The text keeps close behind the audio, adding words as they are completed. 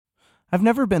I've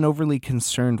never been overly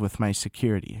concerned with my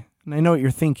security, and I know what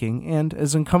you're thinking, and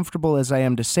as uncomfortable as I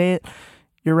am to say it,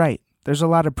 you're right. There's a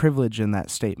lot of privilege in that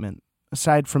statement.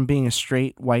 Aside from being a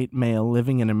straight, white male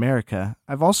living in America,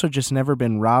 I've also just never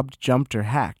been robbed, jumped, or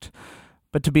hacked.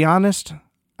 But to be honest,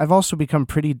 I've also become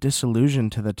pretty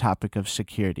disillusioned to the topic of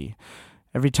security.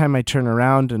 Every time I turn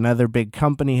around, another big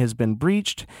company has been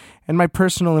breached, and my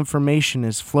personal information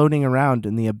is floating around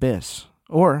in the abyss.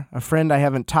 Or a friend I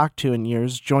haven't talked to in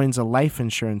years joins a life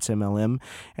insurance MLM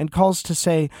and calls to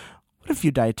say, "What if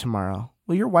you die tomorrow?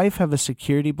 Will your wife have a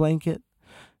security blanket?"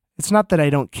 It's not that I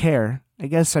don't care. I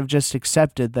guess I've just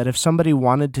accepted that if somebody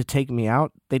wanted to take me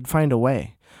out, they'd find a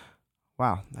way.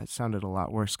 Wow, that sounded a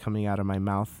lot worse coming out of my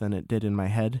mouth than it did in my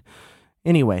head.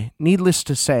 Anyway, needless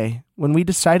to say, when we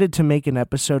decided to make an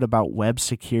episode about web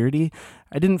security,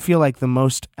 I didn't feel like the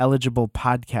most eligible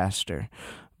podcaster.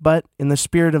 But in the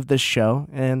spirit of this show,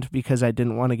 and because I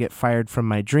didn't want to get fired from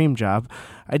my dream job,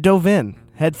 I dove in,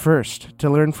 head first,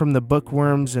 to learn from the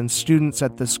bookworms and students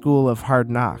at the School of Hard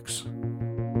Knocks.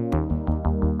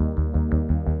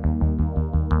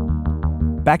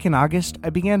 Back in August, I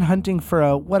began hunting for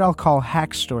a what I'll call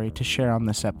hack story to share on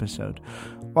this episode.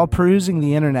 While perusing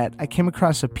the internet, I came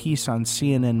across a piece on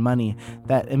CNN Money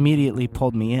that immediately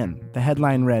pulled me in. The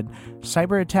headline read,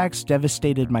 "Cyber attacks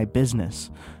devastated my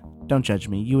business." Don't judge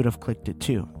me, you would have clicked it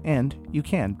too. And you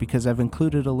can, because I've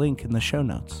included a link in the show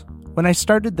notes. When I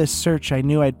started this search, I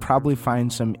knew I'd probably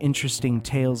find some interesting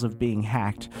tales of being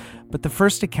hacked, but the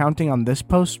first accounting on this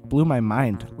post blew my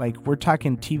mind, like we're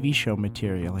talking TV show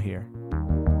material here.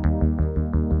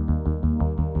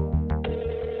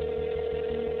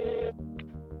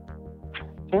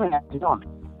 Hey, how you doing?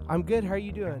 I'm good, how are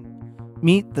you doing?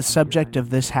 Meet the subject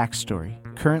of this hack story.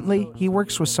 Currently, he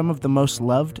works with some of the most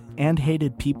loved and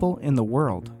hated people in the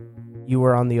world. You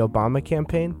were on the Obama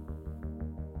campaign?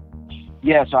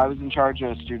 Yeah, so I was in charge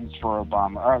of Students for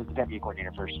Obama, or I was the deputy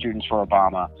coordinator for Students for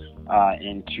Obama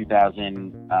in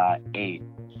 2008.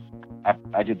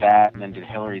 I did that and then did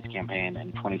Hillary's campaign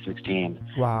in 2016.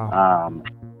 Wow.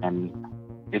 And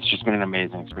it's just been an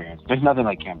amazing experience. There's nothing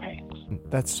like campaigns.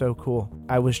 That's so cool.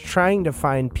 I was trying to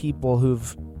find people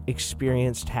who've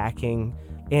experienced hacking,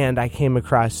 and I came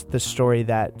across the story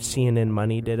that CNN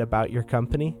Money did about your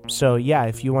company. So yeah,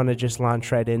 if you want to just launch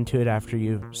right into it after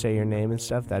you say your name and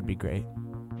stuff, that'd be great.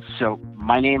 So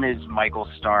my name is Michael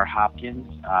Starr Hopkins.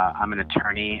 I'm an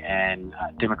attorney and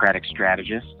Democratic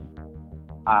strategist.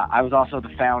 I was also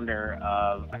the founder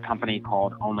of a company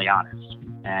called Only Honest.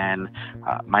 And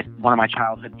one of my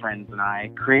childhood friends and I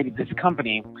created this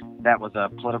company that was a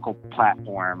political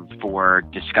platform for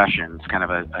discussions, kind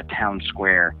of a town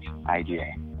square idea.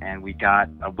 And we got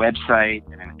a website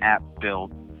and an app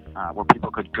built where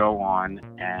people could go on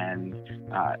and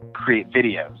create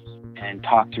videos and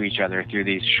talk to each other through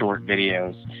these short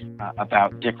videos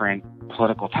about different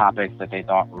political topics that they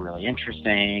thought were really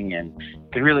interesting and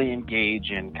could really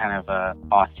engage in kind of a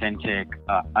authentic,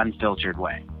 unfiltered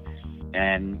way.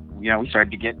 And, we started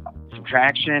to get some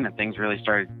traction and things really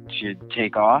started to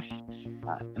take off.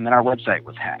 And then our website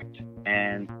was hacked.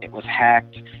 And it was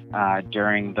hacked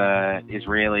during the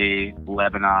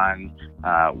Israeli-Lebanon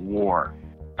war.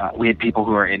 We had people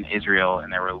who were in Israel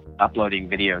and they were uploading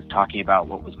videos talking about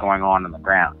what was going on the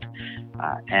ground.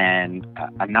 And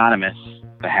Anonymous,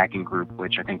 the hacking group,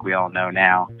 which I think we all know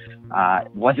now,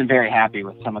 wasn't very happy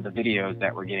with some of the videos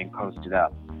that were getting posted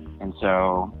up. And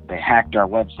so they hacked our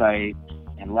website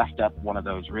and left up one of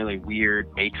those really weird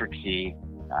matrixy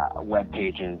web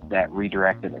pages that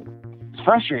redirected it. It's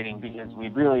frustrating because we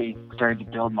really started to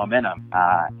build momentum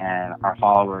and our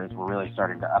followers were really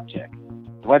starting to uptick.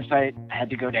 The website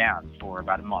had to go down for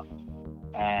about a month,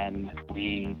 and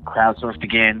we crowdsourced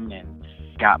again and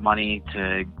got money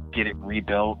to get it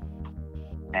rebuilt.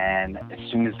 And as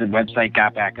soon as the website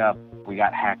got back up, we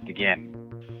got hacked again.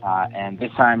 And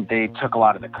this time they took a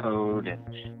lot of the code and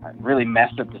really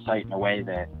messed up the site in a way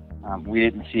that we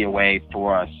didn't see a way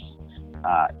for us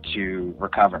to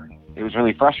recover. It was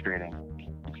really frustrating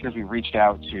because we reached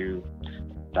out to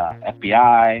the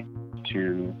FBI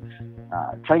to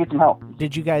try to get some help.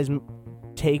 Did you guys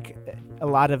take a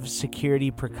lot of security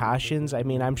precautions? I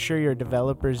mean, I'm sure your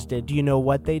developers did. Do you know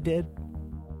what they did?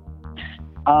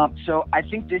 So I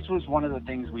think this was one of the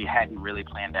things we hadn't really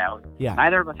planned out. Yeah.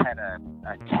 Neither of us had a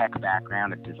tech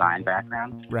background, a design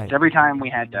background. Right. So every time we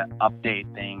had to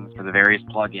update things for the various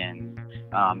plugins,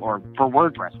 or for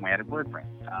WordPress, when we added WordPress,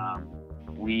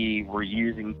 we were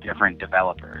using different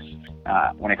developers.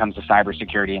 When it comes to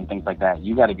cybersecurity and things like that,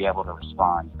 you got to be able to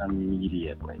respond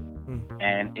immediately.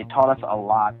 And it taught us a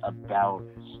lot about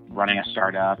running a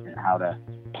startup and how to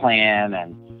plan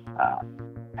and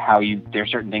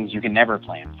there's certain things you can never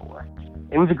plan for.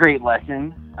 It was a great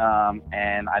lesson,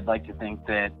 and I'd like to think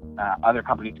that other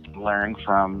companies can learn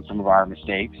from some of our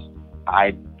mistakes.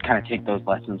 I kind of take those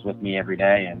lessons with me every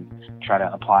day and try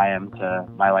to apply them to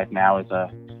my life now as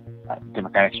a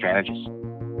Democratic strategist.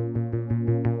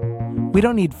 We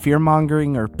don't need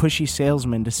fear-mongering or pushy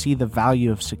salesmen to see the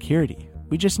value of security.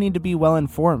 We just need to be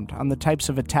well-informed on the types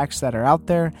of attacks that are out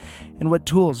there and what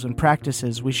tools and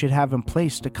practices we should have in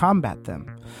place to combat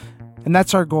them. And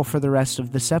that's our goal for the rest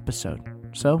of this episode.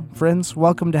 So, friends,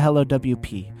 welcome to Hello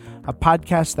WP, a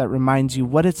podcast that reminds you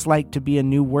what it's like to be a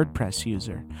new WordPress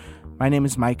user. My name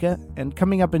is Micah, and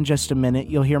coming up in just a minute,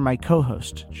 you'll hear my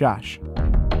co-host, Josh.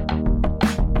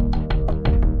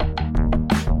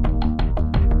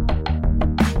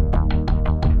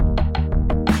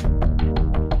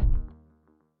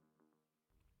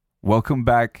 Welcome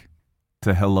back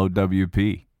to Hello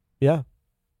WP. Yeah,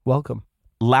 welcome.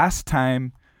 Last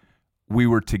time we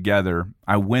were together,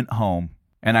 I went home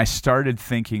and I started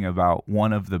thinking about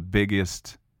one of the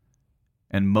biggest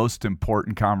and most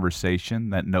important conversation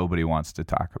that nobody wants to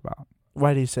talk about.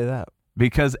 Why do you say that?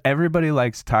 Because everybody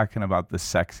likes talking about the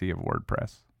sexy of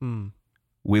WordPress.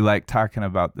 We like talking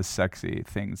about the sexy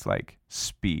things like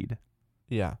speed.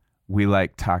 Yeah. We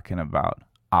like talking about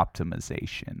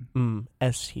optimization.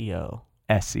 SEO.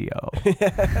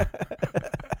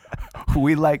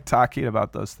 We like talking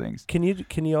about those things. Can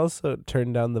you also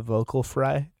turn down the vocal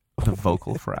fry? The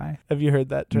vocal fry? Have you heard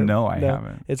that term? No, I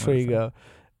haven't. It's where you go,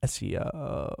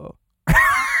 SEO.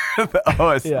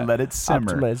 Let it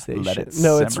simmer. Optimization. Let it no,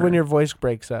 simmer. it's when your voice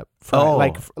breaks up.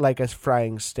 Like a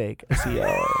frying steak.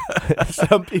 SEO.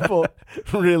 Some people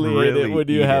really hate it when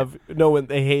you have it. No, when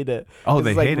they hate it. Oh,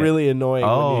 they hate hate it. It's really annoying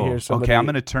when you hear somebody. Okay, I'm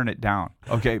going to turn it down.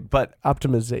 Okay, but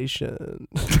optimization.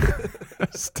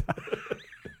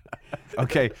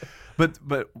 Okay,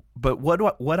 but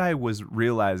what I was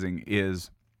realizing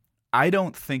is I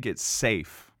don't think it's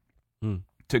safe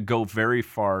to go very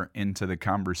far into the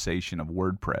conversation of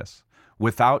WordPress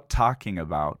without talking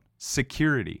about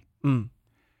security.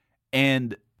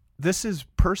 And this is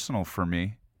personal for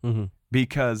me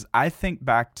because I think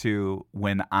back to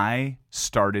when I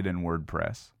started in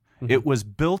WordPress. It was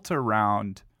built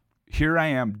around, here I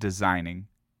am designing,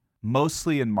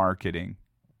 mostly in marketing,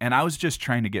 and I was just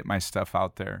trying to get my stuff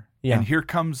out there. Yeah. And here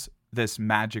comes this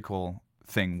magical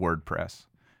thing, WordPress,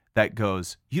 that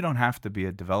goes, you don't have to be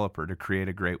a developer to create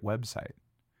a great website.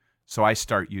 So I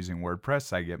start using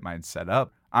WordPress. I get mine set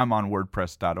up. I'm on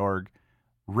WordPress.org,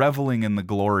 reveling in the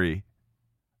glory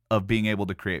of being able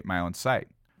to create my own site.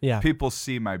 Yeah. People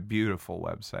see my beautiful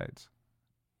websites.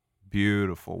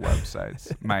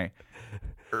 My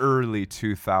early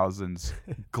 2000s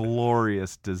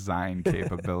glorious design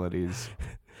capabilities.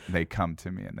 They come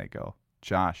to me and they go,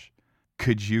 Josh,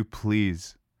 could you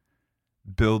please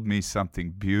build me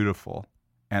something beautiful?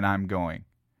 And I'm going,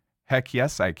 heck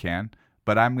yes, I can,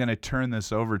 but I'm going to turn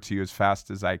this over to you as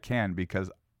fast as I can because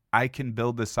I can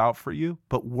build this out for you.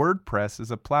 But WordPress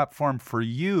is a platform for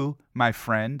you, my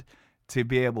friend, to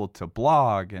be able to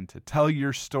blog and to tell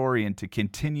your story and to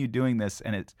continue doing this.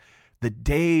 And it's the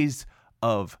days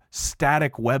of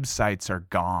static websites are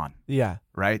gone. Yeah.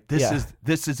 Right?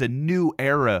 This is a new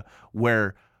era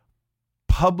where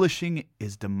publishing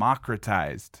is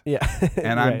democratized. Yeah.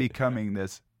 And I'm becoming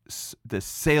this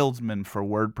salesman for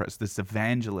WordPress, this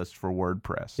evangelist for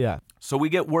WordPress. Yeah. So we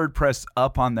get WordPress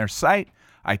up on their site.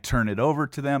 I turn it over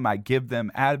to them. I give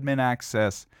them admin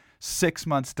access. 6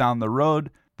 months down the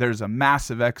road, there's a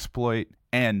massive exploit,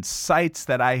 and sites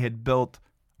that I had built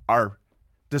are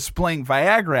displaying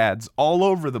Viagra ads all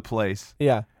over the place.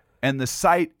 Yeah. And the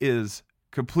site is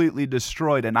completely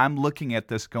destroyed. And I'm looking at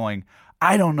this going,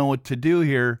 I don't know what to do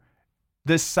here.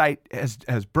 This site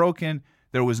has broken.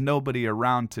 There was nobody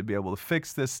around to be able to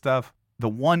fix this stuff.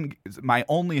 My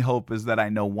only hope is that I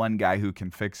know one guy who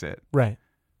can fix it. Right.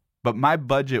 But my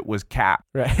budget was capped.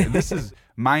 Right. This is,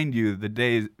 mind you, the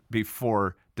day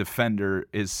before Defender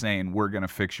is saying, we're going to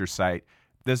fix your site.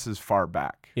 This is far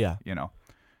back. Yeah.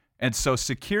 And so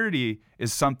security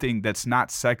is something that's not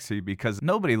sexy because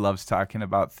nobody loves talking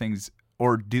about things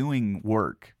or doing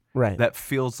work that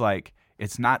feels like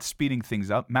it's not speeding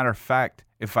things up. Matter of fact,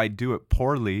 if I do it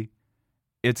poorly,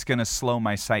 it's going to slow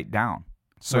my site down.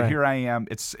 So here I am.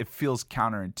 It feels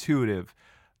counterintuitive.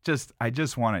 I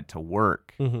just want it to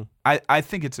work. I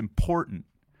think it's important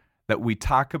that we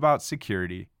talk about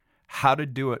security, how to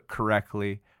do it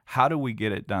correctly, how do we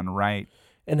get it done right.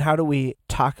 And how do we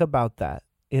talk about that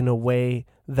in a way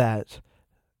that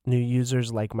new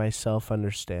users like myself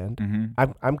understand.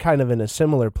 Mm-hmm. I'm kind of in a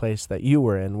similar place that you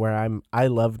were in, where I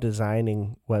love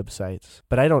designing websites,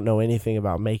 but I don't know anything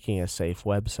about making a safe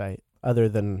website other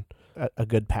than a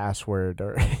good password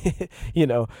or,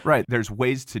 Right. There's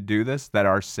ways to do this that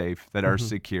are safe, that are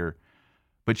secure,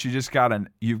 but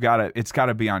it's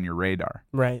gotta be on your radar.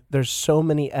 Right. There's so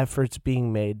many efforts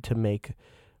being made to make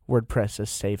WordPress a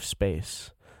safe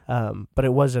space. But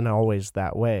it wasn't always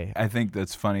that way. I think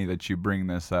that's funny that you bring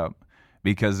this up,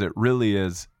 because it really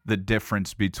is the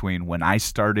difference between when I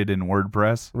started in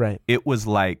WordPress. Right. It was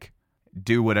like,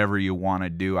 do whatever you want to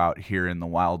do out here in the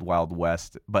wild, wild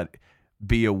west, but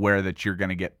be aware that you're going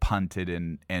to get punted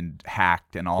and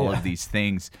hacked and all of these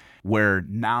things, where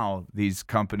now these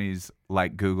companies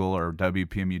like Google or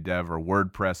WPMU Dev or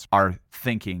WordPress are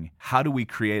thinking, how do we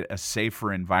create a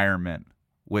safer environment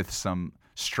with some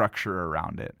structure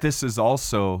around it? This is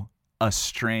also a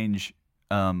strange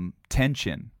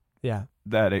tension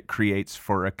that it creates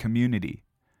for a community.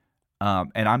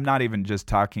 And I'm not even just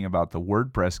talking about the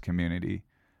WordPress community,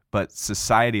 but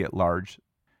society at large.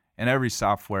 And every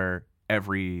software,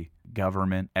 every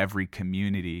government, every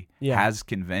community has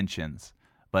conventions,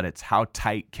 but it's how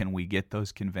tight can we get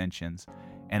those conventions?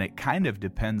 And it kind of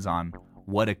depends on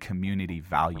what a community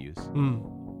values,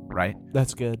 right?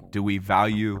 That's good. Do we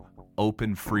value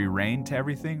open, free reign to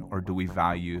everything, or do we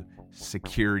value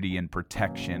security and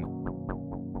protection?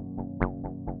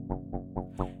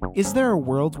 Is there a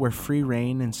world where free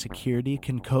reign and security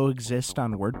can coexist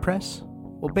on WordPress?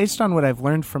 Well, based on what I've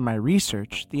learned from my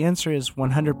research, the answer is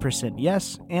 100%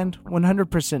 yes and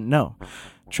 100% no.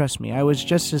 Trust me, I was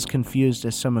just as confused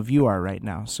as some of you are right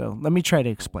now, so let me try to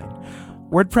explain.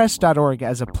 WordPress.org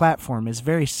as a platform is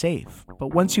very safe,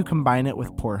 but once you combine it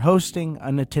with poor hosting,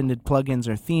 unattended plugins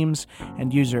or themes,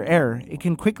 and user error, it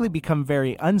can quickly become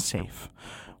very unsafe.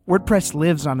 WordPress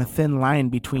lives on a thin line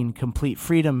between complete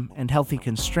freedom and healthy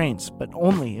constraints, but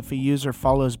only if a user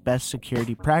follows best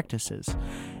security practices.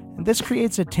 And this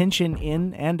creates a tension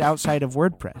in and outside of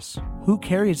WordPress. Who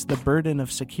carries the burden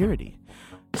of security?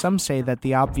 Some say that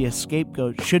the obvious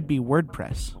scapegoat should be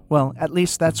WordPress. Well, at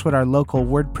least that's what our local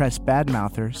WordPress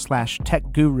badmouther / tech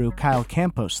guru Kyle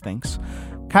Campos thinks.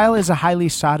 Kyle is a highly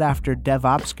sought-after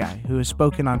DevOps guy who has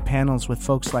spoken on panels with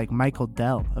folks like Michael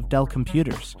Dell of Dell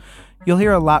Computers. You'll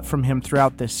hear a lot from him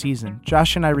throughout this season.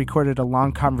 Josh and I recorded a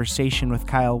long conversation with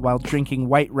Kyle while drinking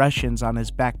White Russians on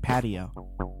his back patio.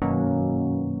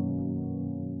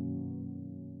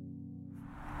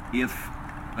 If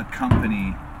a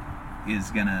company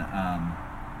is going to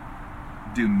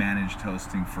do managed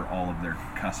hosting for all of their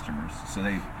customers, so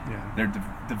they're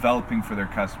developing for their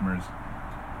customers,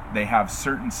 they have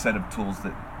certain set of tools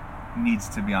that needs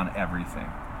to be on everything,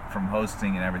 from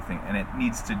hosting and everything, and it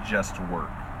needs to just work.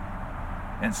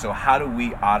 And so how do we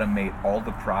automate all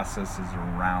the processes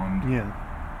around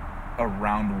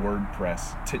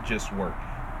WordPress to just work?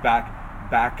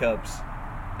 Backups,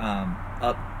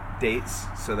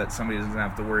 updates, so that somebody doesn't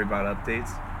have to worry about updates,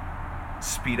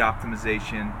 speed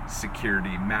optimization,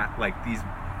 security, like these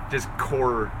just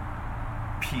core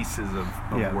pieces of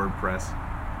WordPress.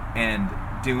 And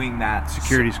doing that...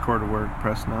 Security's core to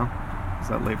WordPress now. Is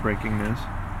that late breaking news?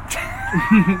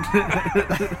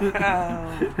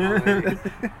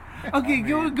 Okay,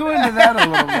 go into that a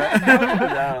little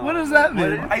bit. What does that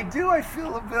mean? I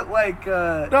feel a bit like...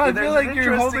 no, I feel like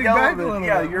you're holding back a little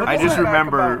bit. I just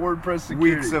remember WordPress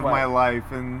security. Weeks of my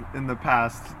life in the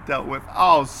past dealt with,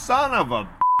 son of a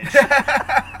bitch.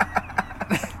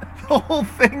 The whole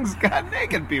thing's got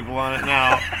naked people on it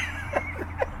now.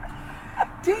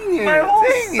 Dang it. My whole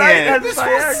site this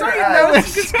whole site now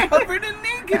is just covered in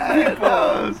naked people.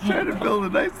 I was trying to build a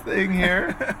nice thing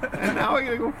here, and now I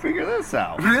gotta go figure this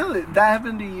out. Really? That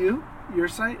happened to you? Your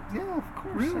site? Yeah, of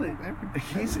course. Really?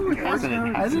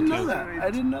 I didn't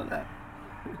know that.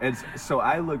 So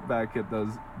I look back at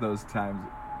those times,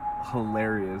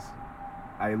 hilarious.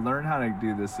 I learned how to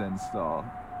do this install.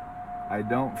 I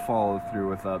don't follow through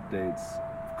with updates,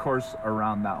 of course,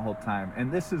 around that whole time.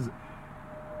 And this is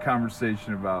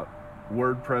conversation about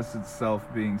WordPress itself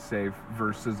being safe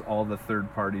versus all the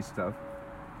third-party stuff,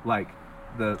 like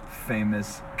the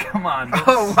famous. Come on!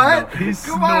 Oh, what? He's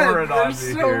snoring on me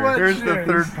so here. much There's the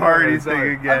third-party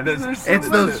thing again. It's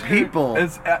those people.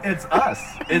 It's us.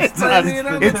 It's us.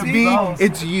 It's me.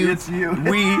 It's you. It's you.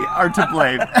 We are to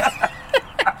blame.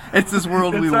 It's this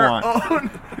world we want.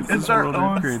 It's our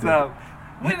own stuff.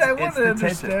 Wait, I want to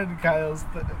understand Kyle's.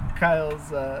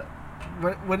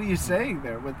 What are you saying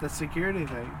there with the security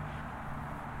thing?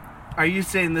 Are you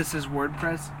saying this is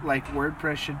WordPress? Like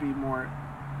WordPress should be more...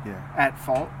 Yeah. at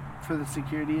fault for the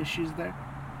security issues there?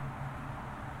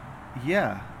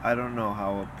 Yeah, I don't know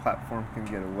how a platform can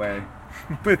get away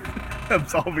with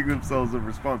absolving themselves of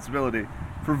responsibility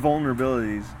for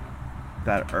vulnerabilities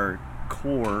that are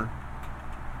core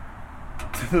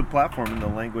to the platform and the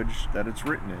language that it's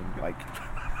written in. Like,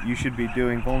 you should be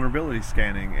doing vulnerability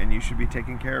scanning and you should be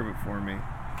taking care of it for me.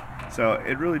 So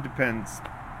it really depends.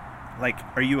 Like,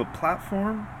 are you a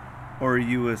platform or are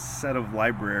you a set of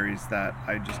libraries that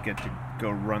I just get to go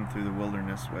run through the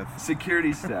wilderness with?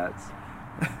 Security stats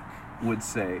would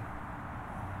say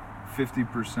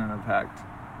 50% of hacked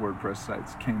WordPress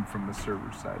sites came from the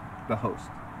server side, the host,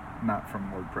 not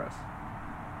from WordPress.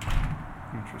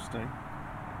 Interesting.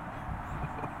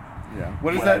 Yeah.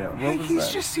 What is that? What was He's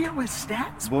that? just here with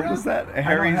stats, What bro. was that?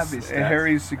 have these stats.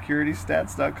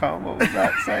 Harry'sSecurityStats.com. What was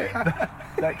that site?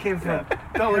 That came from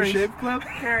Dollar Shave Club?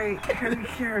 Harry.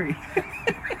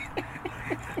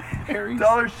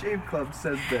 Dollar Shave Club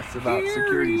says this about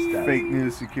security stats.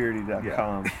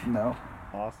 FakeNewsSecurity.com. Yeah. No.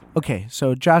 Awesome. Okay,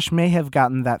 so Josh may have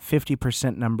gotten that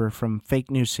 50% number from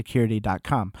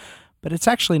fakenewssecurity.com, but it's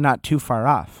actually not too far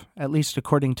off, at least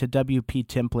according to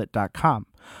WPTemplate.com.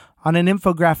 On an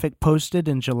infographic posted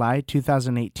in July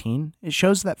 2018, it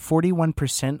shows that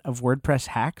 41% of WordPress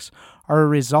hacks are a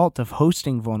result of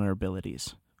hosting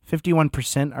vulnerabilities.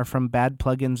 51% are from bad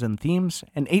plugins and themes,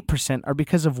 and 8% are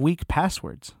because of weak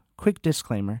passwords. Quick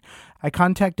disclaimer, I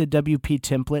contacted WP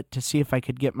Template to see if I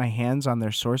could get my hands on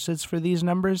their sources for these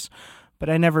numbers, but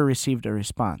I never received a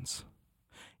response.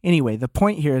 Anyway, the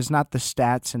point here is not the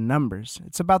stats and numbers.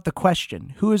 It's about the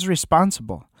question, who is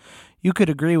responsible? You could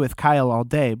agree with Kyle all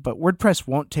day, but WordPress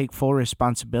won't take full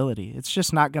responsibility. It's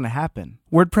just not going to happen.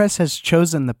 WordPress has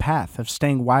chosen the path of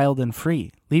staying wild and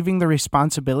free, leaving the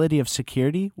responsibility of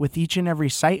security with each and every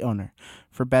site owner,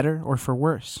 for better or for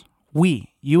worse.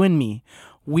 We, you and me,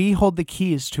 we hold the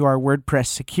keys to our WordPress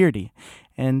security,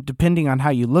 and depending on how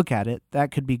you look at it,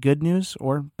 that could be good news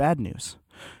or bad news.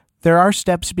 There are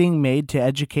steps being made to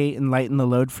educate and lighten the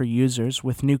load for users,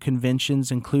 with new conventions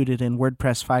included in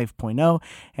WordPress 5.0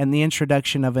 and the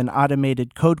introduction of an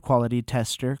automated code quality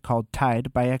tester called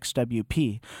Tide by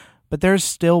XWP. But there's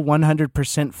still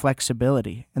 100%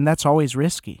 flexibility, and that's always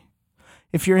risky.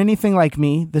 If you're anything like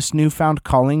me, this newfound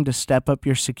calling to step up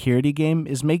your security game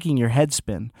is making your head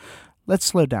spin. Let's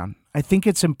slow down. I think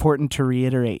it's important to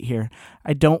reiterate here,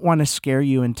 I don't want to scare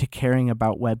you into caring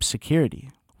about web security.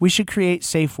 We should create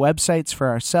safe websites for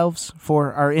ourselves,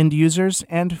 for our end users,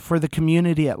 and for the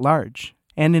community at large.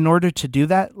 And in order to do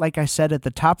that, like I said at the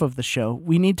top of the show,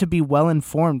 we need to be well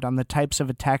informed on the types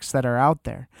of attacks that are out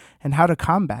there and how to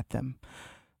combat them.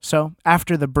 So,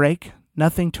 after the break,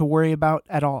 nothing to worry about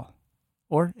at all.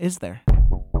 Or is there?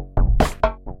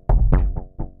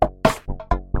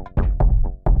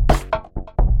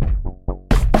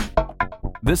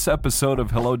 This episode of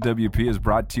Hello WP is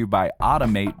brought to you by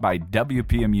Automate by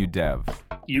WPMU Dev.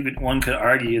 One could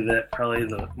argue that probably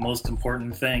the most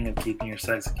important thing of keeping your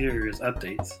site secure is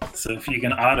updates. So if you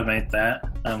can automate that,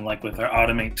 like with our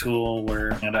Automate tool, where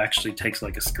it actually takes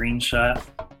like a screenshot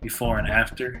before and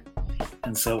after,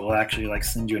 and so it will actually like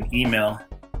send you an email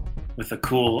with a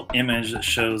cool image that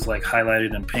shows like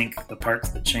highlighted in pink the parts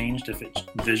that changed, if it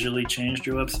visually changed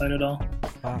your website at all.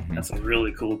 Wow. That's a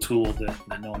really cool tool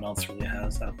that no one else really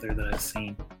has out there that I've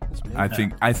seen.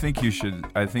 I think you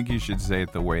should say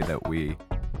it the way that we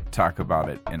talk about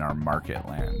it in our marketing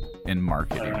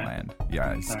land.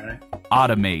 Yes. All right.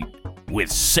 Automate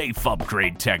with safe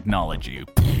upgrade technology.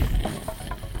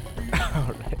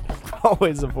 All right.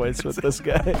 Always a voice with this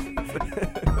guy.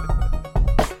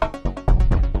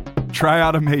 Try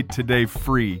Automate today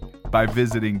free by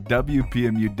visiting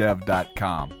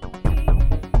WPMUdev.com.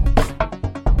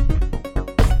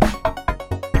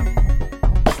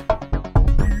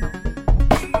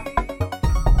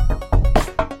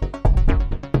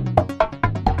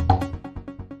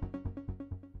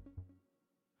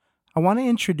 I want to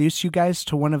introduce you guys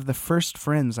to one of the first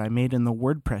friends I made in the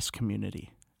WordPress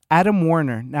community. Adam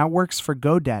Warner now works for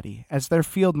GoDaddy as their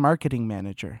field marketing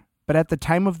manager. But at the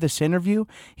time of this interview,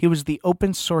 he was the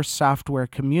open source software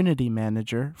community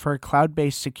manager for a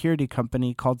cloud-based security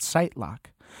company called SiteLock.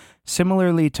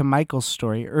 Similarly to Michael's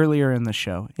story earlier in the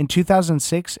show, in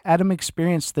 2006, Adam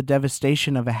experienced the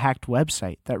devastation of a hacked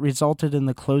website that resulted in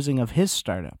the closing of his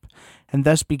startup, and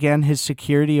thus began his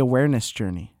security awareness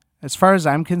journey. As far as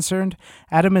I'm concerned,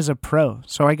 Adam is a pro,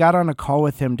 so I got on a call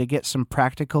with him to get some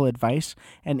practical advice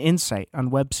and insight on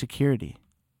web security.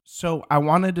 So I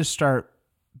wanted to start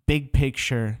big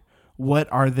picture.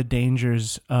 What are the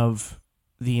dangers of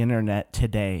the internet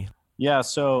today? Yeah,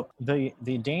 so the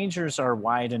dangers are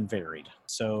wide and varied.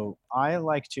 So I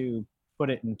like to put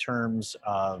it in terms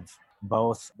of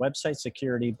both website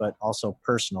security, but also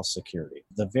personal security.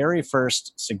 The very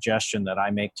first suggestion that I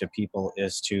make to people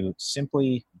is to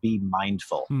simply be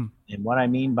mindful. And what I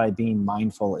mean by being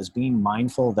mindful is being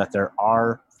mindful that there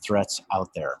are threats out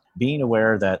there, being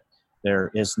aware that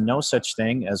there is no such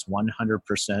thing as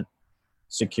 100%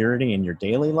 security in your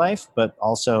daily life, but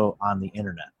also on the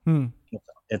internet.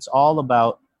 It's all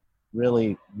about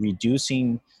really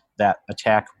reducing that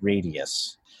attack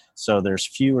radius, so there's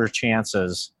fewer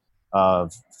chances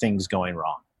of things going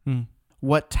wrong.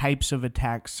 What types of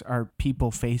attacks are people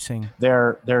facing?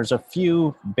 There's a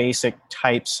few basic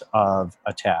types of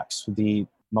attacks. The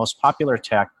most popular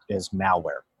attack is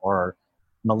malware or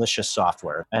malicious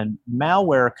software. And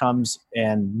malware comes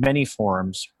in many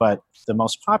forms, but the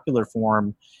most popular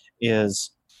form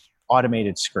is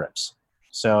automated scripts.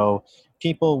 So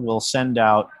people will send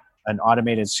out an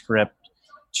automated script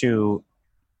to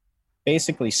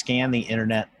basically scan the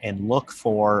internet and look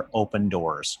for open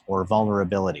doors or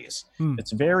vulnerabilities.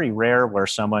 It's very rare where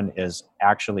someone is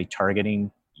actually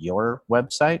targeting your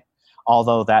website,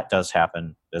 although that does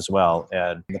happen as well.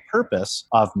 And the purpose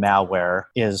of malware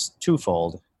is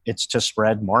twofold. It's to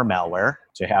spread more malware,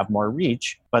 to have more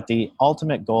reach, but the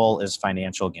ultimate goal is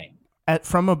financial gain.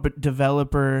 From a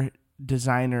developer,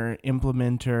 designer,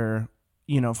 implementer,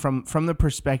 from the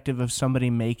perspective of somebody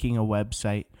making a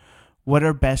website, what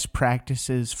are best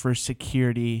practices for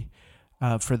security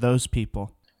for those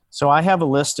people? So I have a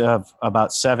list of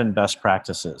about 7 best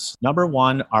practices. Number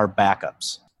 1 are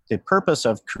backups. The purpose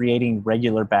of creating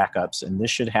regular backups, and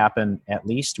this should happen at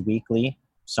least weekly,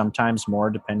 sometimes more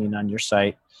depending on your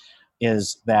site,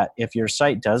 is that if your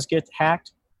site does get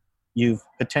hacked, you've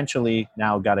potentially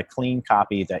now got a clean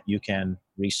copy that you can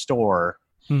restore.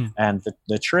 And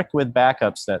the trick with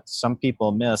backups that some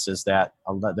people miss is that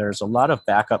there's a lot of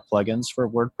backup plugins for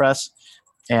WordPress,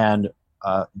 and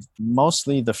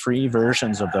mostly the free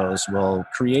versions of those will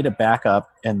create a backup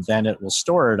and then it will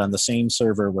store it on the same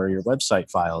server where your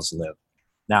website files live.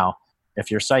 Now,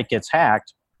 if your site gets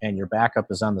hacked and your backup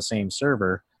is on the same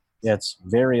server, it's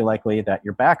very likely that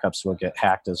your backups will get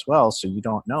hacked as well, so you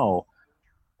don't know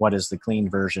what is the clean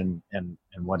version and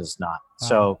what is not. Wow.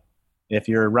 So if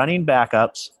you're running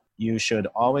backups, you should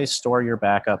always store your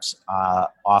backups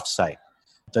off-site.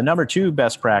 The number 2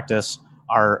 best practice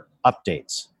are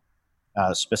updates,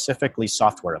 specifically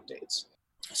software updates.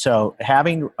 So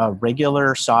having a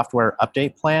regular software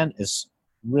update plan is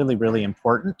really, really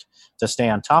important to stay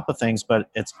on top of things, but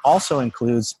it also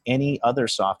includes any other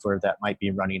software that might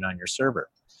be running on your server.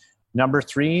 Number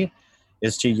 3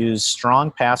 is to use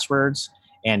strong passwords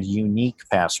and unique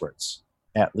passwords,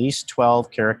 at least 12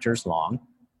 characters long.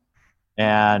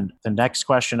 And the next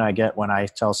question I get when I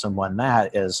tell someone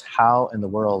that is, how in the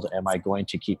world am I going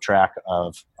to keep track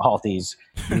of all these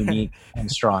unique and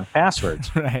strong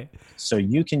passwords? Right. So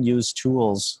you can use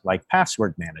tools like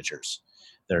password managers.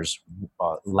 There's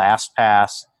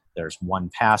LastPass, there's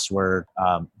 1Password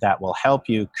that will help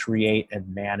you create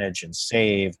and manage and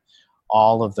save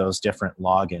all of those different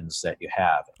logins that you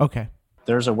have. Okay.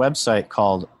 There's a website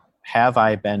called Have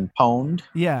I Been Pwned?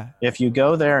 Yeah. If you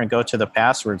go there and go to the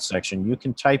password section, you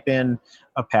can type in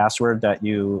a password that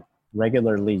you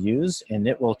regularly use, and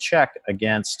it will check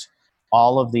against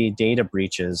all of the data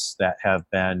breaches that have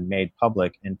been made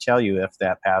public and tell you if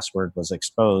that password was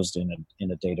exposed in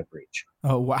a data breach.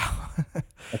 Oh, wow.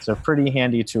 It's a pretty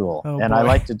handy tool. Oh, and boy. I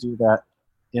like to do that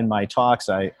in my talks.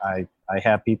 I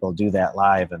have people do that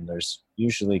live, and there's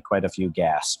usually quite a few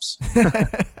gasps.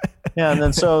 Yeah, and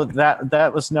then so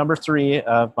that was number 3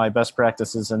 of my best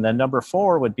practices. And then number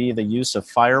 4 would be the use of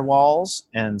firewalls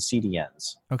and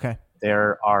CDNs. Okay.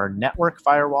 There are network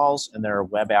firewalls and there are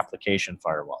web application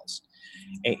firewalls.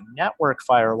 A network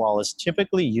firewall is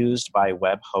typically used by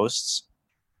web hosts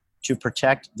to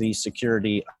protect the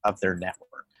security of their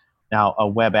network. Now, a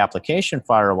web application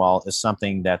firewall is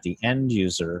something that the end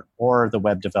user or the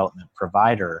web development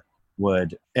provider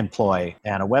would employ.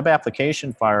 And a web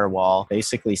application firewall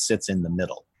basically sits in the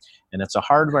middle. And it's a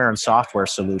hardware and software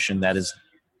solution that is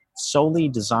solely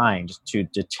designed to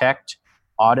detect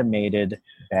automated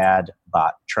bad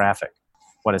bot traffic.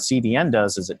 What a CDN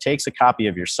does is it takes a copy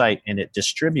of your site and it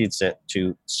distributes it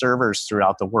to servers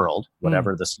throughout the world,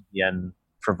 whatever the CDN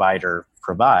provider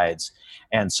provides.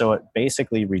 And so it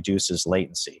basically reduces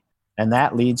latency. And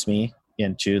that leads me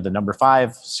into the number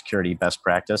 5 security best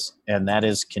practice, and that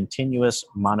is continuous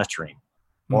monitoring.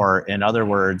 Or in other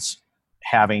words,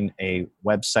 having a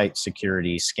website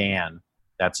security scan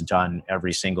that's done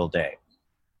every single day.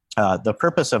 The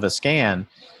purpose of a scan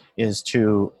is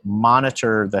to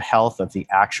monitor the health of the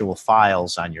actual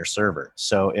files on your server.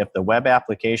 So if the web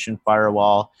application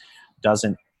firewall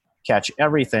doesn't catch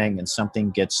everything and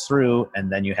something gets through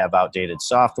and then you have outdated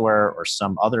software or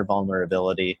some other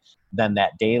vulnerability, then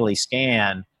that daily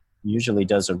scan usually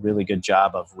does a really good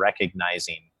job of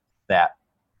recognizing that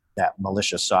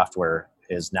malicious software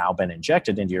has now been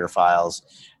injected into your files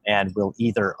and will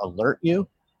either alert you,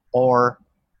 or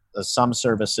some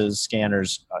services,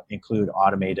 scanners include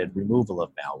automated removal of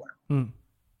malware.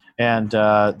 And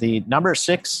the number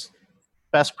 6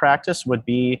 best practice would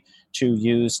be to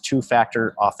use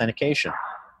two-factor authentication.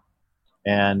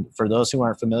 And for those who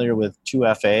aren't familiar with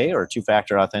 2FA or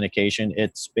two-factor authentication,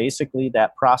 it's basically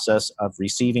that process of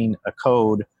receiving a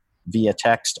code via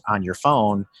text on your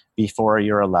phone before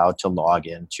you're allowed to log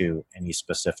into any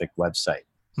specific website.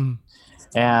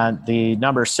 And the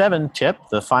number 7 tip,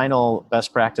 the final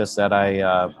best practice that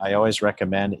I always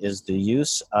recommend, is the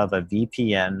use of a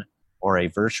VPN or a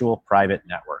virtual private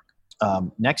network.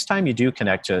 Next time you do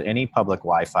connect to any public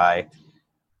Wi-Fi,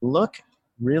 look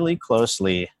really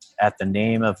closely at the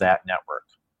name of that network.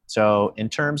 So in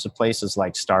terms of places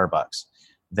like Starbucks,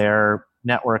 their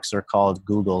networks are called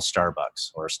Google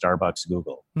Starbucks or Starbucks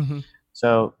Google.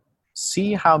 So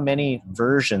see how many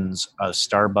versions of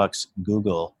Starbucks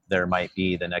Google there might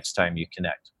be the next time you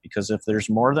connect. Because if there's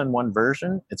more than one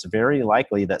version, it's very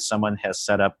likely that someone has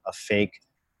set up a fake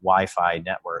Wi-Fi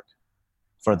network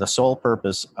for the sole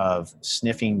purpose of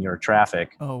sniffing your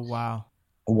traffic. Oh, wow.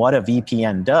 What a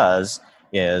VPN does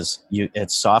is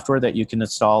it's software that you can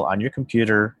install on your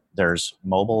computer. There's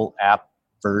mobile app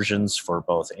versions for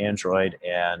both Android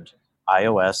and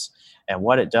iOS. And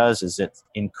what it does is it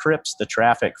encrypts the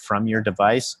traffic from your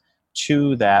device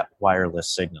to that wireless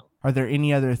signal. Are there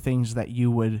any other things that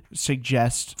you would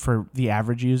suggest for the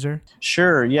average user?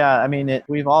 Sure. Yeah. I mean,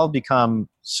 we've all become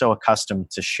so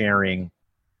accustomed to sharing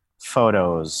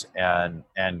photos and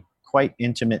quite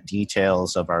intimate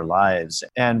details of our lives.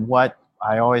 And what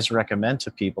I always recommend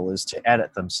to people is to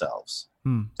edit themselves.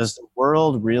 Does the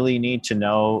world really need to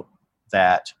know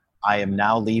that I am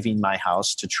now leaving my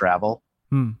house to travel?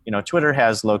 Twitter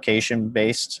has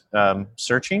location-based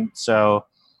searching. So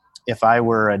if I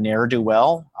were a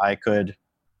ne'er-do-well, I could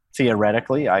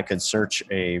search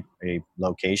a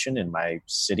location in my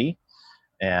city.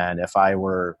 And if I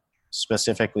were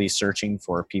specifically searching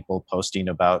for people posting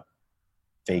about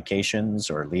vacations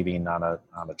or leaving on a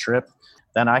trip,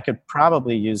 then I could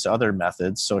probably use other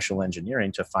methods, social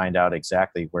engineering, to find out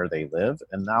exactly where they live.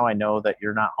 And now I know that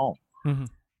you're not home.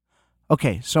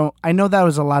 Okay, so I know that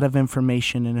was a lot of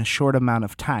information in a short amount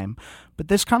of time, but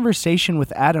this conversation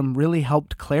with Adam really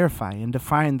helped clarify and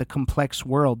define the complex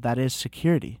world that is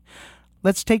security.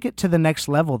 Let's take it to the next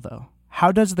level, though.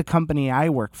 How does the company I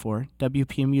work for,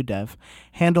 WPMU Dev,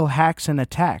 handle hacks and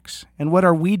attacks? And what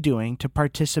are we doing to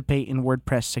participate in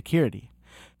WordPress security?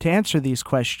 To answer these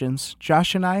questions,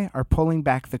 Josh and I are pulling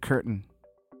back the curtain.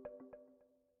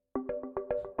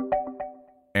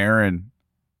 Aaron.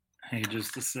 Hey,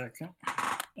 just a second.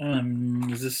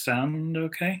 Does this sound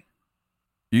okay?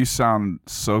 You sound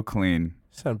so clean.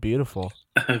 Sound beautiful.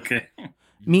 Okay.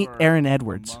 Meet Aaron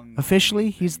Edwards. Officially,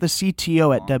 he's the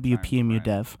CTO at WPMU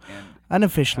Dev.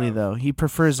 Unofficially, though, he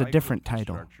prefers a different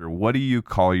title. What do you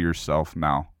call yourself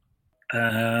now?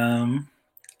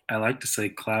 I like to say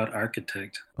cloud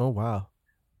architect. Oh, wow.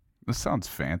 This sounds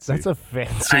fancy. That's a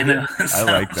fancy. I know. I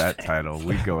like that title.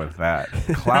 We go with that.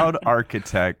 Cloud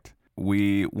architect.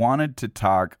 We wanted to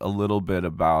talk a little bit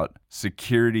about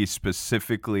security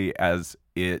specifically as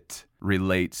it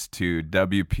relates to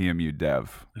WPMU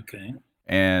Dev. Okay.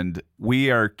 And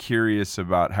we are curious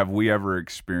about, have we ever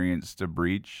experienced a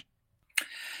breach?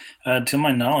 To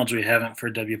my knowledge, we haven't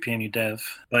for WPMU Dev.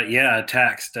 But yeah,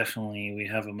 attacks, definitely. We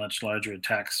have a much larger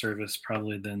attack service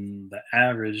probably than the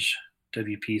average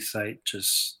WP site,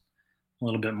 just a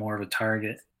little bit more of a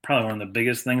target. Probably one of the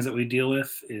biggest things that we deal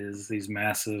with is these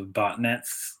massive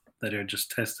botnets that are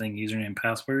just testing username and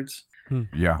passwords.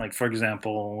 Yeah. Like, for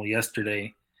example,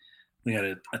 yesterday we had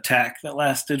an attack that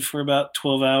lasted for about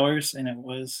 12 hours, and it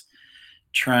was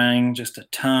trying just a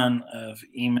ton of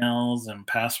emails and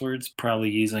passwords, probably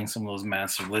using some of those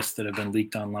massive lists that have been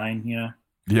leaked online,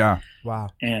 Yeah. Wow.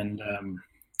 And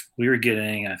we were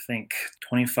getting, I think,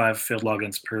 25 failed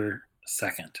logins per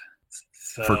second.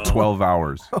 So, For 12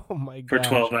 hours. Oh my god. For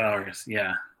 12 hours,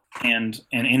 yeah. And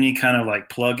any kind of like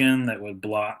plugin that would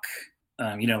block,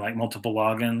 like multiple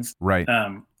logins. Right.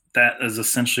 That is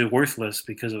essentially worthless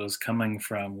because it was coming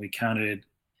from, we counted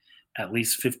at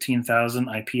least 15,000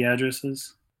 IP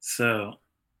addresses. So,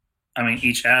 I mean,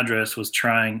 each address was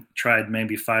tried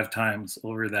maybe 5 times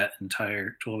over that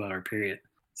entire 12-hour period.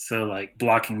 So, like,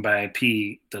 blocking by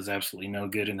IP does absolutely no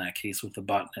good in that case with a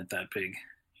botnet that big,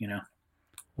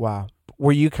 Wow.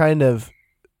 Were you kind of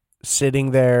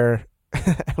sitting there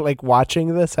like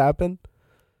watching this happen?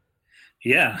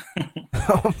 Yeah.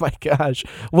 Oh my gosh.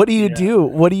 What do you Yeah. do?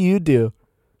 What do you do?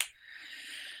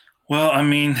 Well, I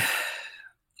mean,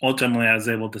 ultimately, I was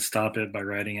able to stop it by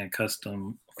writing a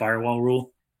custom firewall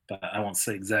rule, but I won't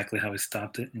say exactly how I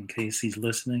stopped it in case he's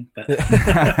listening.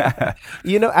 But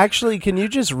You know, actually, can you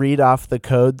just read off the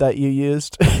code that you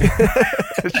used?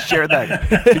 Share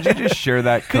that. Could you just share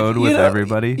that code with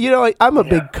everybody? You know, I'm a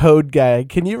big code guy.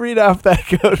 Can you read off that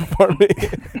code for me?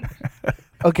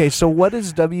 Okay, so what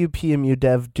is WPMU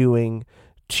Dev doing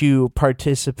to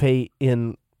participate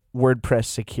in WordPress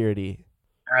security?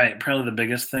 all right, probably the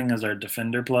biggest thing is our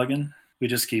Defender plugin. We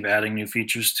just keep adding new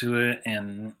features to it,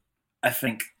 and I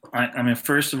think, I mean,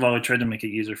 first of all, we tried to make it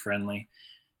user friendly.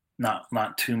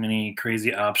 Not too many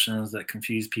crazy options that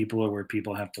confuse people or where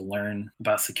people have to learn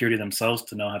about security themselves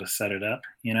to know how to set it up.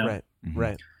 You know, Right,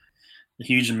 right. a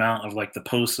huge amount of like the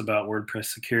posts about WordPress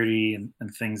security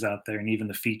and things out there, and even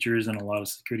the features in a lot of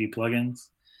security plugins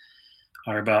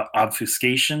are about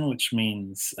obfuscation, which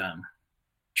means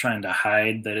trying to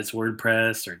hide that it's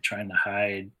WordPress, or trying to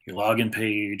hide your login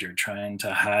page, or trying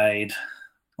to hide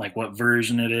like what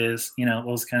version it is, you know,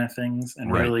 those kind of things.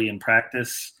 And Right. really in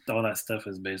practice, all that stuff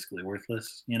is basically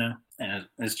worthless, you know, and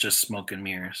it's just smoke and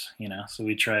mirrors, you know. So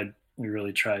we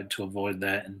really tried to avoid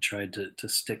that and tried to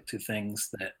stick to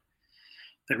things that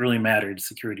really mattered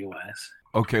security wise.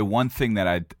 Okay, one thing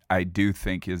that I do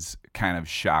think is kind of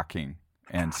shocking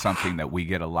and something that we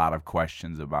get a lot of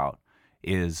questions about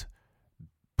is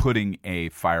putting a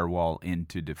firewall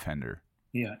into Defender.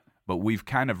 Yeah. But we've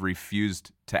kind of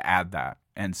refused to add that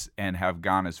and have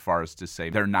gone as far as to say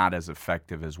they're not as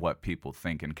effective as what people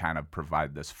think and kind of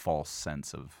provide this false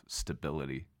sense of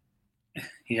stability.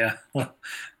 Yeah. Well,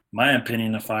 my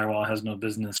opinion, a firewall has no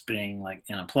business being like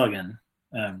in a plugin.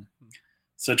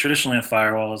 So traditionally a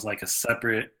firewall is like a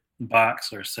separate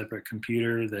box or a separate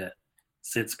computer that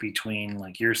sits between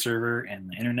like your server and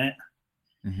the internet.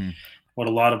 Mm-hmm. What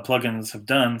a lot of plugins have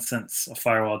done, since a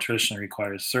firewall traditionally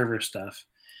requires server stuff,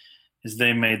 is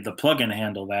they made the plugin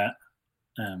handle that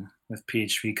with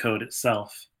PHP code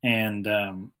itself. And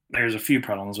there's a few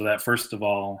problems with that. First of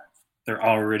all, they're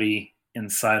already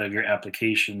inside of your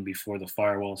application before the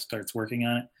firewall starts working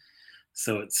on it.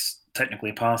 So it's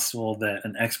technically possible that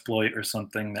an exploit or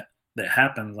something that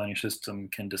happens on your system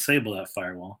can disable that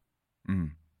firewall.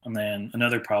 Mm. And then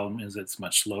another problem is it's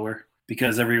much slower,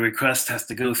 because every request has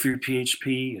to go through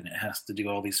PHP and it has to do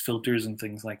all these filters and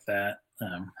things like that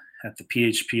at the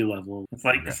PHP level.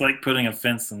 It's like putting a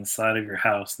fence inside of your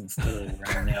house instead of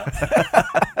around the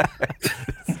outside.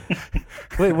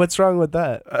 Wait, what's wrong with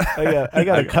that? I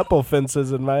got a couple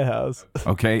fences in my house.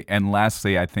 Okay, and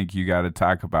lastly, I think you got to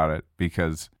talk about it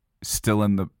because still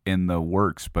in the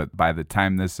works, but by the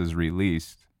time this is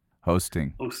released,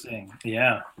 hosting.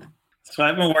 Yeah. So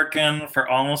I've been working for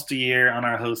almost a year on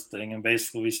our hosting, and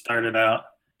basically we started out,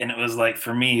 and it was like,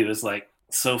 for me, it was like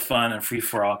so fun and free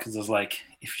for all, because it was like,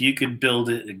 if you could build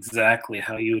it exactly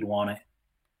how you would want it,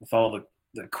 with all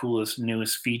the coolest,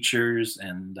 newest features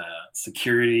and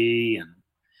security and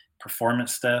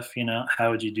performance stuff, you know,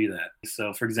 how would you do that?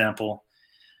 So for example,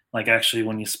 like actually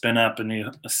when you spin up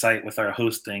a site with our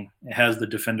hosting, it has the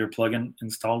Defender plugin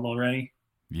installed already.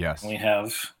 Yes. And we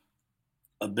have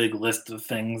a big list of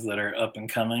things that are up and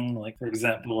coming. Like for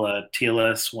example,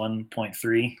 TLS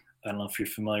 1.3. I don't know if you're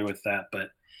familiar with that, but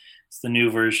it's the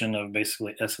new version of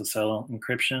basically SSL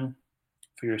encryption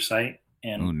for your site.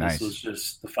 And Ooh, nice. This was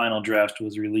just, the final draft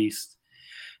was released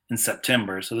in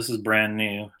September. So this is brand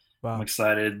new. Wow. I'm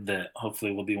excited that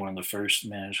hopefully we'll be one of the first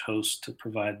managed hosts to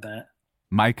provide that.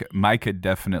 Micah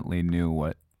definitely knew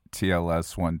what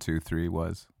TLS 123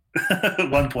 was.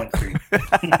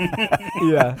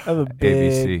 1.3. Yeah, I'm a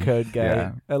big ABC. code guy.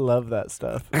 Yeah. I love that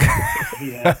stuff.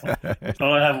 Yeah.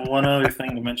 Oh, I have one other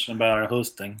thing to mention about our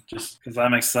hosting, just because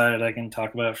I'm excited. I can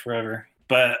talk about it forever.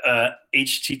 But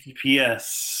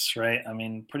HTTPS, right? I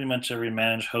mean, pretty much every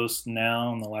managed host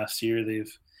now in the last year, they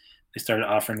started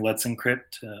offering Let's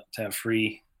Encrypt to have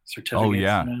free certificates. Oh,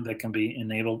 yeah. You know, that can be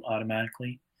enabled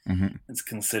automatically. Mm-hmm. It's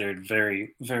considered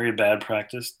very, very bad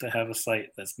practice to have a site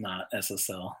that's not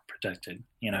SSL protected,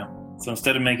 you know? So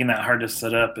instead of making that hard to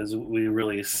set up, is we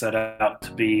really set out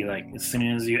to be like, as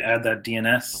soon as you add that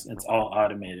DNS, it's all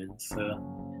automated.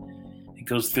 So it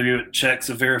goes through, it checks,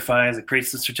 it verifies, it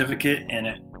creates the certificate, and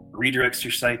it redirects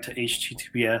your site to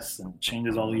HTTPS and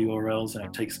changes all the URLs, and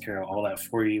it takes care of all that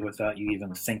for you without you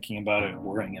even thinking about it or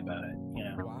worrying about it, you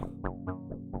know?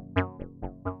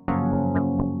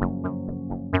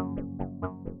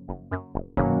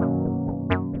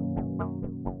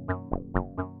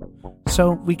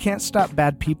 So we can't stop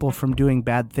bad people from doing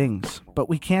bad things, but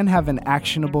we can have an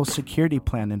actionable security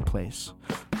plan in place.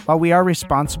 While we are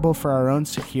responsible for our own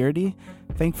security,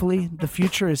 thankfully, the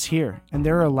future is here, and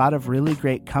there are a lot of really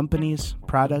great companies,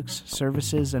 products,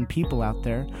 services, and people out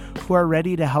there who are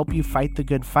ready to help you fight the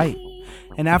good fight.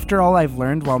 And after all I've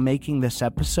learned while making this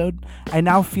episode, I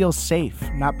now feel safe,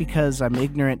 not because I'm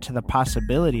ignorant to the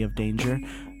possibility of danger,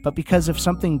 but because if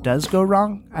something does go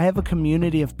wrong, I have a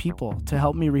community of people to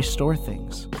help me restore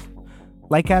things.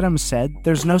 Like Adam said,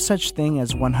 there's no such thing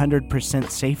as 100%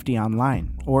 safety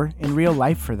online, or in real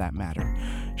life for that matter.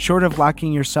 Short of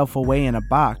locking yourself away in a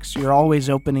box, you're always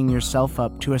opening yourself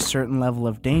up to a certain level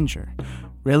of danger.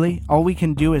 Really, all we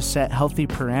can do is set healthy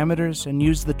parameters and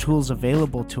use the tools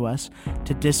available to us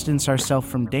to distance ourselves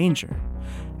from danger.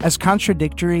 As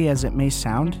contradictory as it may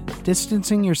sound,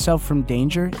 distancing yourself from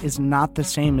danger is not the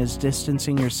same as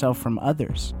distancing yourself from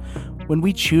others. When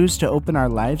we choose to open our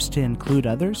lives to include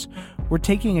others, we're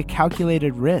taking a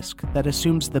calculated risk that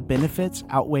assumes the benefits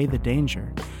outweigh the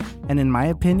danger. And in my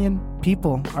opinion,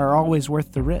 people are always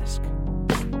worth the risk.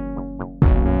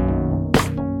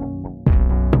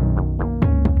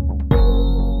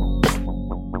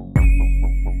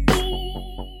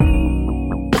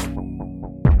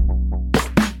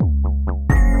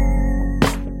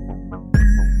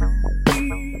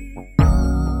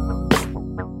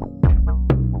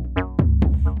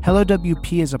 Hello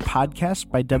WP is a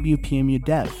podcast by WPMU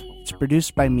Dev. It's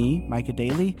produced by me, Micah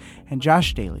Daly, and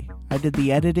Josh Daly. I did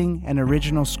the editing and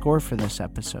original score for this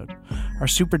episode. Our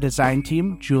super design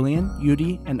team, Julian,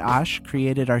 Yudi, and Ash,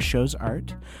 created our show's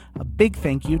art. A big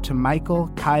thank you to Michael,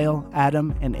 Kyle,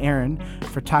 Adam, and Aaron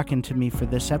for talking to me for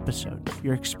this episode.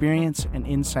 Your experience and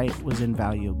insight was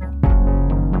invaluable.